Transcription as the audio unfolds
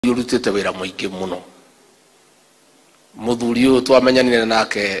urutite wira muingi muno muthuri uyu twamenyanire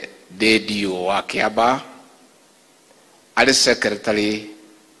nake dedio wa Kiamba ari secretary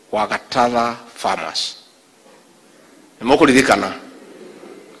wa Gatala Farmers mukuririkana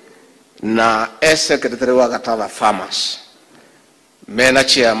na secretary wa Gatala Farmers mena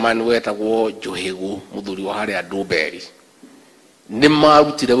chairman wetagwo Johigu muthuri wa haria Nduberi ni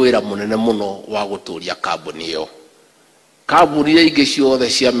marutire wira munene muno wa guturia kambuni iyo. Kambuni ya ingi ciothe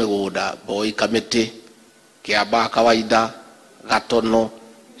cia migunda Boy Committee Kiamba kawaida Gatono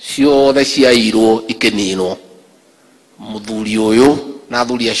ciothe ciairwo ikininwo. Muthuri uyu na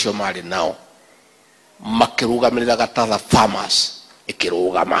athuri acio mari nao makirugamirira Gatala Farmers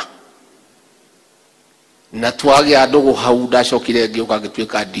ikirugama na twage andu guhau ndacokire ngiuka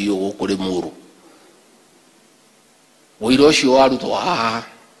ngituika ndio guku Limuru. Wira ucio warutwo haha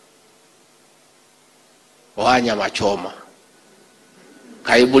wa nyama choma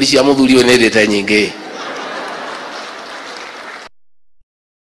kaiburi cia muthuri uyu nirite nyingi.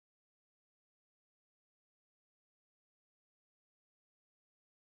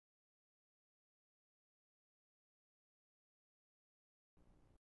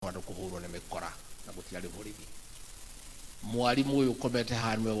 Wandu kuhurwo ni mikora na gutiari borithi. Mwarimu uyu komete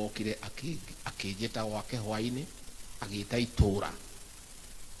hanwe wokire akijeta gwake hwaini agita itura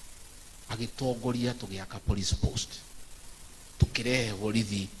agitongoria tugiaka police post tukirehe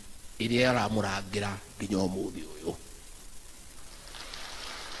borithi iria aramurangira nginya umuthi uyu.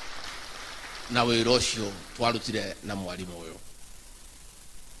 Na wira ucio twarutire na mwarimu uyu.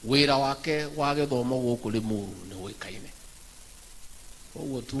 Wira wake wa githomo guku Limuru ni wikaine.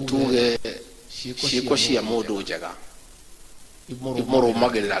 Oguo tuge ciiko cia mundu njega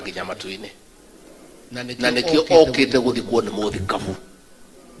imurumagirira nginya matu-ini na nikio okite guthikwo ni muthikabu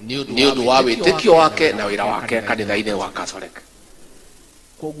ni undu wa witikio wake na wira wake kanitha-ini wa Catholic.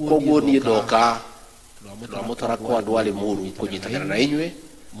 Koguo ni ndoka turamutara kwa andu a Limuru kunyitanira na inywe.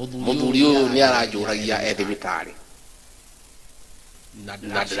 Muthuri uyu ni aranjuragia ethibitari na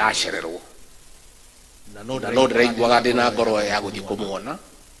ndiracererwo na no ndiraiguaga ndina ngoro ya guthii kumuona.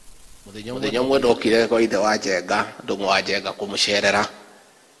 Muthenya umwe ndokire kwa ithe wa Njenga ndung'u wa Njenga kumucerera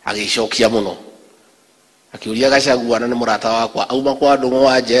agicokia muno akiuria Gachagua na ni murata wakwa auma kwa ndung'u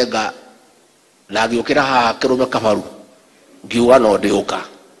wa Njenga na agiukira haha kirume kabaru ngiuga no ndiuka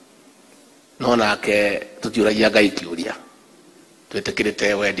no nake tutiuragia Ngai kiuria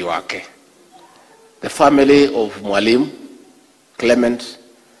twetikirite wendi wake. The family of Mwalimu Clement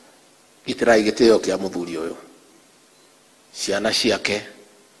itirai gitio kia muthuri uyu ciana ciake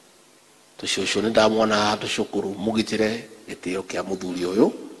tuciocio ni ndamwona tucukuru mugitire gitio kia muthuri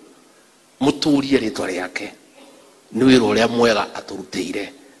uyu muturie ritwa riake ni wira uria mwega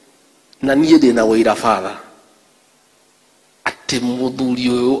aturutire na nie ndina wira father ati muthuri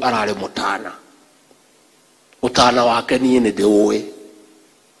uyu arari mutana utana wake nie ni ndiuwe.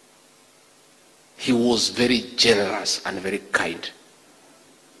 He was very generous and very kind.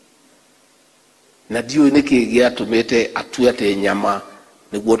 Na dio niki giatumite atuate nyama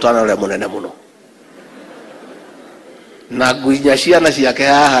niguo twana ule munene muno na guinya ciana ciake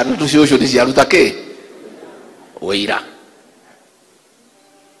haha na tuciocio ni ciaruta ki wira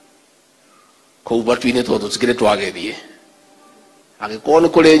kou batu-ini twa tutikire twagethie agikorwo ni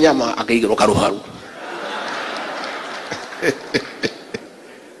kuri nyama akaigirwo karuharu.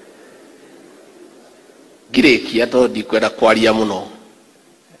 Ngirikia to ndikwenda kwaria muno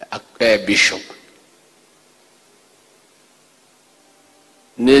Bishop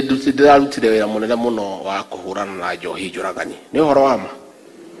ni ndirarutire wira munene muno wa kuhurana na njohi njuragani. Ni uhoro wa ma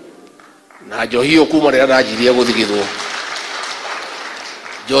na njohi yo kuma rira ndajirie guthigithwo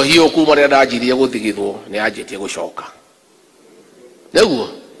njohi yo kuma rira ndajirie guthigithwo ni anjitie gucoka niguo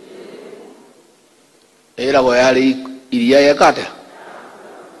iragwo yari iria yekate.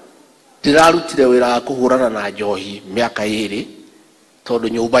 Ndirarutire wira wa kuhurana na njohi miaka iri tondu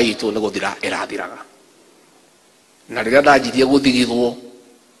nyumba itu ni guthira irathiraga na rira ndajirie guthigithwo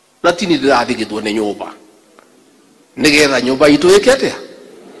na tini ndirathigithwo ni nyumba nigetha nyumba itu ikete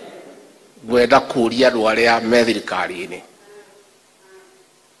gwenda kuria andu aria me thirikari-ini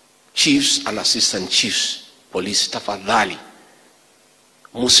chiefs and assistant chiefs police, tafadhali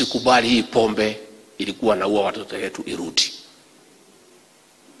musikubali hii pombe ilikuwa naua watoto wetu irudi.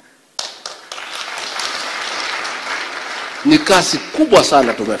 Ni kazi kubwa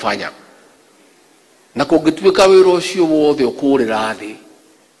sana tumefanya na kungituika wira ucio wothe ukurira thi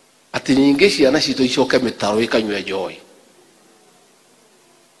ati nyingi ciana citu icoke mitaro ikanywe njohi.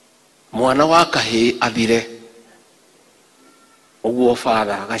 Mwana wa kahi athire uguo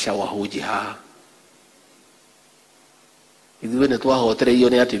father Gachagua huji haha ithuĩ nĩ twahotereirio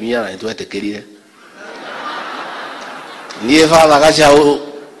nĩ atumia na nĩ twetĩkĩrire. Niĩ Father Gachagua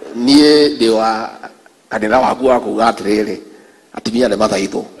niĩ ndĩ wa kanitha waku wa kuuga atĩrĩrĩ, atumia nĩ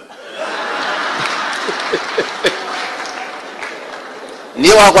mathaithwo.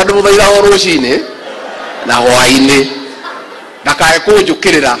 Niĩ wakwa ndĩmũthaithaga rũcinĩ na hwaĩ-inĩ, ndakae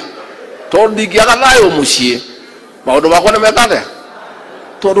kũnjũkĩrĩra tondũ ndingĩaga thayũ mũciĩ. Maũndũ makwa nĩ mekate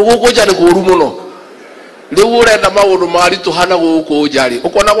tondũ gũkũ nja nĩ kũũru mũno. Rĩu ũrenda maũndũ maritũhana gũkũ nja rĩ,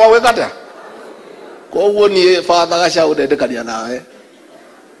 ũkona gwa gwĩkate. Koguo niĩ Father Gachagua ndendekania nawe,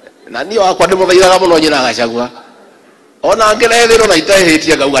 na niĩ wakwa ndĩmũthaithaga mũno nyina Gachagua. Ona ngĩrethĩrwo na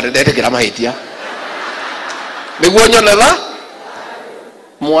itehĩtie ngauga ndetĩkĩra mahĩtia nĩguo nyone tha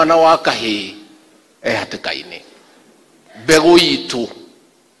mwana wa kahĩĩ hatĩka-inĩ. Mbegũ itũ,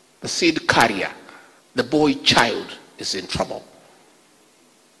 the seed carrier, the boy child is in trouble.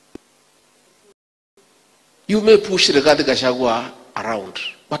 You may push Rigathi Gachagua around,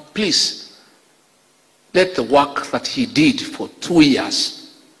 but please let the work that he did for 2 years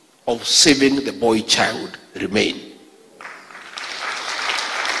of saving the boy child remain.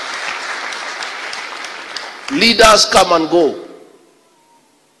 Leaders come and go.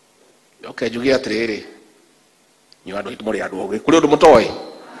 Okay, jugia atĩrĩrĩ, nĩ andũ aitũ mũrĩ andũ ogĩ, kũrĩ ũndũ mũtoĩ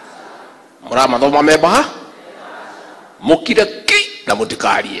mũramathoma memba mũkire ki na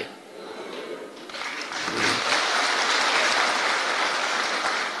mũtikarie.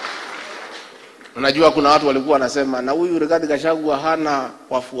 Unajua kuna watu walikuwa wanasema na huyu Rigathi Gachagua hana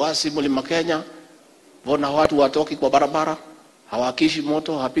wafuasi Mlima Kenya, mbona watu watoki kwa barabara, hawakishi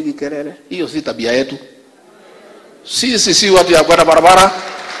moto, hapigi kelele? Hiyo si tabia yetu. Sisi si watu ya kwenda barabara,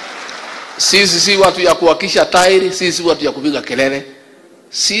 sisi si watu ya kuwakisha tairi, sisi si watu ya kupiga kelele.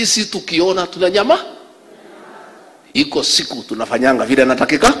 Sisi tukiona tunanyama, iko siku tunafanyanga vile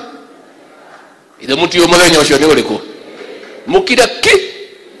natakika. Ile mtu yomuthenya ucio ni uriku mukira ki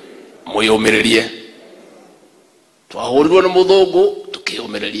mwiyũmĩrĩrie. Twahũrirwo nĩ mũthũngũ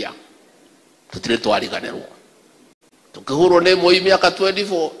tukĩyũmĩrĩria, tũtirĩ twariganĩrwo. Tukĩhũrwo nĩ Moi mĩaka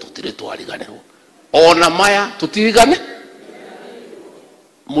 24 tũtirĩ twariganĩrwo. Ona maya tũtirigane.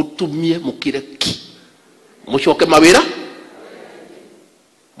 Mũtumie mũkire ki mũcoke mawĩra,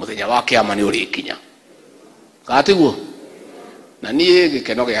 mũthenya wa kĩama nĩ ũrĩkinya. Katiguo na niĩ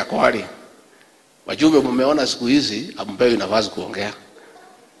gĩkeno gĩakwa rĩ, wajumbe mumeona siku hizi ampewi nafasi kuongea,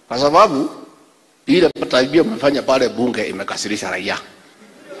 kwa sababu ile tabia mmefanya pale bunge imekasirisha raia.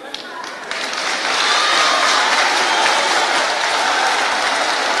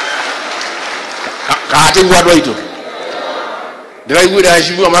 Katiguo andũ aitũ ndĩraiguire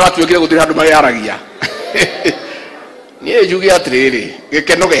heshimiwa maratuĩkire gũtirĩ handũ marĩaragia. Niĩ njuge atĩrĩrĩ,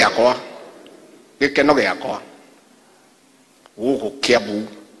 gĩkeno gĩakwa gũkũ Kiambu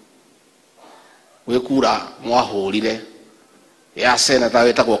gwĩkura mwahũrire ya seneta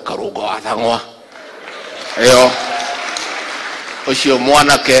wĩtagwo Karũngo wa Thang'wa. Ĩyo ũcio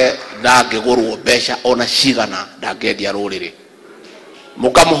mwanake ndangĩgũrwo mbeca ona cigana ndangĩendia rũrĩrĩ.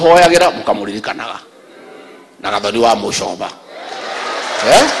 Mũkamũhoyagĩra mũkamũririkanaga na gathoni wa mũcomba.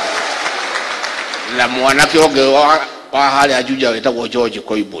 Na mwanake ũngĩ wa harĩa Juja wĩtagwo George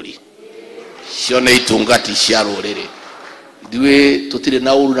Koimbũri, cio nĩ itungati cia rũrĩrĩ. Ithuĩ tũtirĩ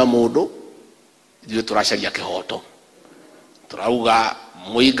na ũru na mũndũ, ithuĩ tũracaria kĩhoto. Turauga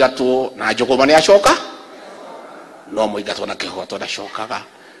mũingatwo na Njũgũma nĩ acoka, no mũingatwo na kĩhoto ndacokaga.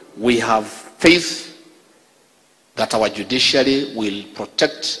 We have faith that our judiciary will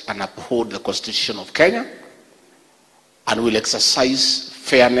protect and uphold the Constitution of Kenya and will exercise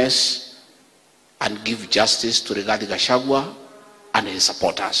fairness and give justice to Rigathi Gachagua and his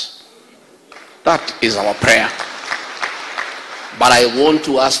supporters. That is our prayer. But I want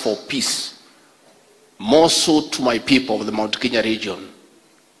to ask for peace, more so to my people of the Mount Kenya region.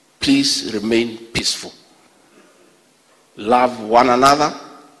 Please remain peaceful. Love one another.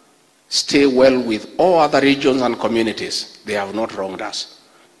 Stay well with all other regions and communities. They have not wronged us.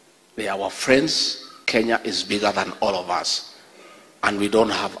 They are our friends. Kenya is bigger than all of us. And we don't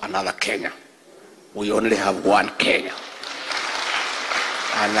have another Kenya. We only have one Kenya.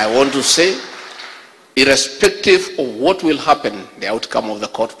 And I want to say, irrespective of what will happen, the outcome of the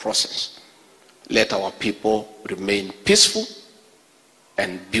court process, let our people remain peaceful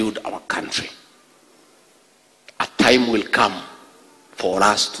and build our country. A time will come for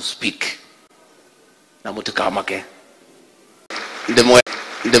us to speak. Na mutikamake.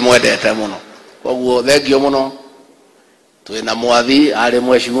 Ndimwendete muno. Koguo thengio muno. Twina mwathi ari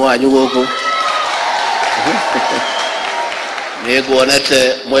mheshimiwa wanyu guku.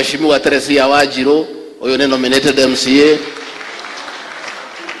 Nĩnguonete mheshimiwa Teresia Wanjiru, uyu ni nominated MCA.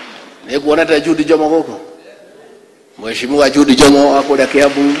 Nĩnguonete Judy Jomo guku. Mheshimiwa Judy Jomo wako na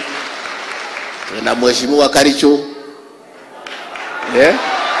Kiambu, na Mheshimiwa Karicho,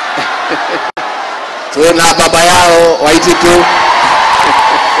 tuna baba yao Waititu,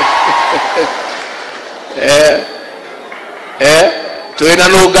 tuna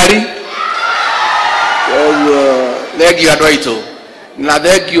Nugari, thengio andũ aitũ, na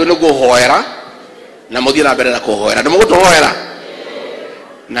thengio nĩ kũhoera na mũthie na mbere na kũhoera, ndĩmũgũtũhoera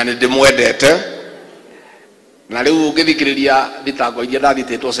na nĩ ndĩmwendete. Na rĩu ũngĩthikĩrĩria thitango iria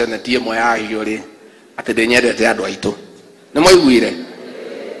ndathitĩtwo seneti ĩmwe ya hiũ rĩ, atĩ ndĩnyendete andũ aitũ, nĩ mwaiguire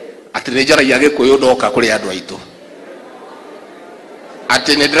atĩ nĩ njaragia Gĩkũyũ ndoka kũrĩ andũ aitũ,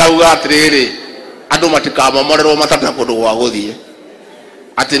 atĩ nĩ ndĩrauga atĩrĩrĩ andũ matikamomorerwo matarĩ na kũndũ gwa gũthiĩ,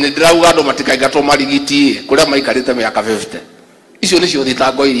 atĩ nĩ ndĩrauga andũ matikaingatwo marigiti kũrĩa maikarĩte mĩaka 50. Icio nĩcio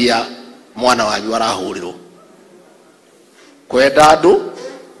thitango iria mwana wanyu arahũrĩrwo, kwenda andũ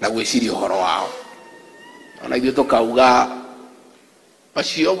na gwĩciria ũhoro wao. Ona ithuĩ tũkauga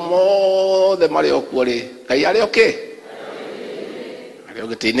acio mothe marĩ okuo rĩ, Ngai arĩ oke, arĩ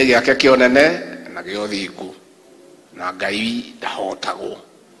gĩtĩ-inĩ gĩake kĩonene na gĩa ũthingu, na Ngai ndahotagwo.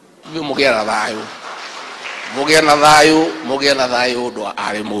 Mũgĩe na thayũ, mũgĩe na thayũ, mũgĩe na thayũ. Ũndũ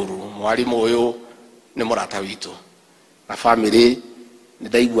arĩ mũru, mwarimũ ũyũ nĩ mũrata witũ na bamĩrĩ. Nĩ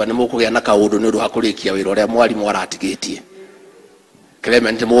ndaigua nĩ mũkũgĩa na kaũndũ nĩ ũndũ wa kũrĩkia wĩra ũrĩa mwarimũ aratigĩtie.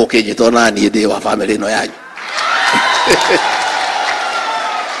 Clement mũgũkĩnyitwo na niĩ ndĩ wa bamĩrĩ ĩno yanyu.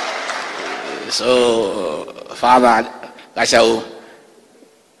 So Father Gachagua,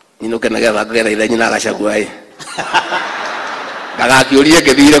 nĩnũke nagetha ngĩgereire nyina Gachagua ĩ, ndagakĩũrie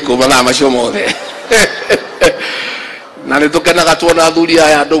ngĩthire kuma na macio mothe. Na nĩ tũkenaga tuona athuri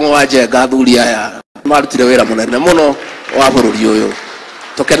aya Ndũng'ũ wa Njenga, athuri aya marutire wĩra mũnene mũno wa bũrũri ũyũ.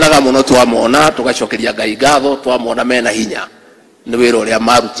 Tũkenaga mũno twamona, tũgacokeria Ngai ngatho twamona mena hinya nĩ wĩra ũrĩa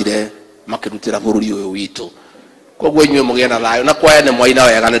marutire makĩrutĩra bũrũri ũyũ witũ. Koguo inyuĩ mũgĩe na thayũ, na kwaya nĩ mwaina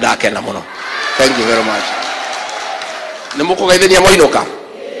wega, nĩ ndakena mũno. Thank you very much. Nĩ mũkũgeithania mwainũka?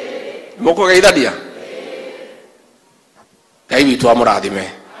 Nĩ mũkũgeithania? Ngai witũ amũrathime,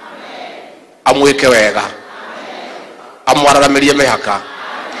 amwĩke wega, amwararamĩrie mĩhaka,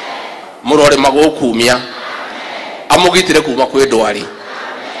 mũrore magũkumia, amũgitĩre kuma kwĩ ndwari,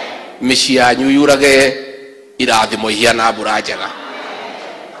 mĩciĩ yanyu yurage irathimo ihiana mbura njega.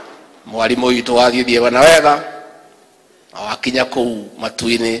 Mwarimũ witũ wathiĩ na wega, wakinya kũu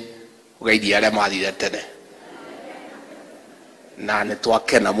matu-inĩ ũgeithia arĩa mathire tene, na nĩ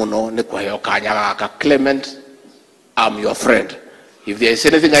twakena mũno nĩ kũheo kanya gaka. Clement, I'm your friend. If there is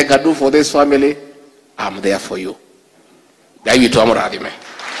anything I can do for this family, I'm there for you. Ngai witũ amũrathime.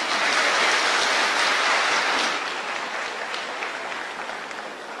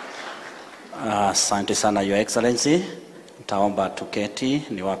 Asante sana Your Excellency. Nitaomba tuketi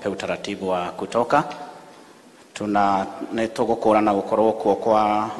niwape utaratibu wa kutoka. Tugũkũrana gũkorwo kuo kwa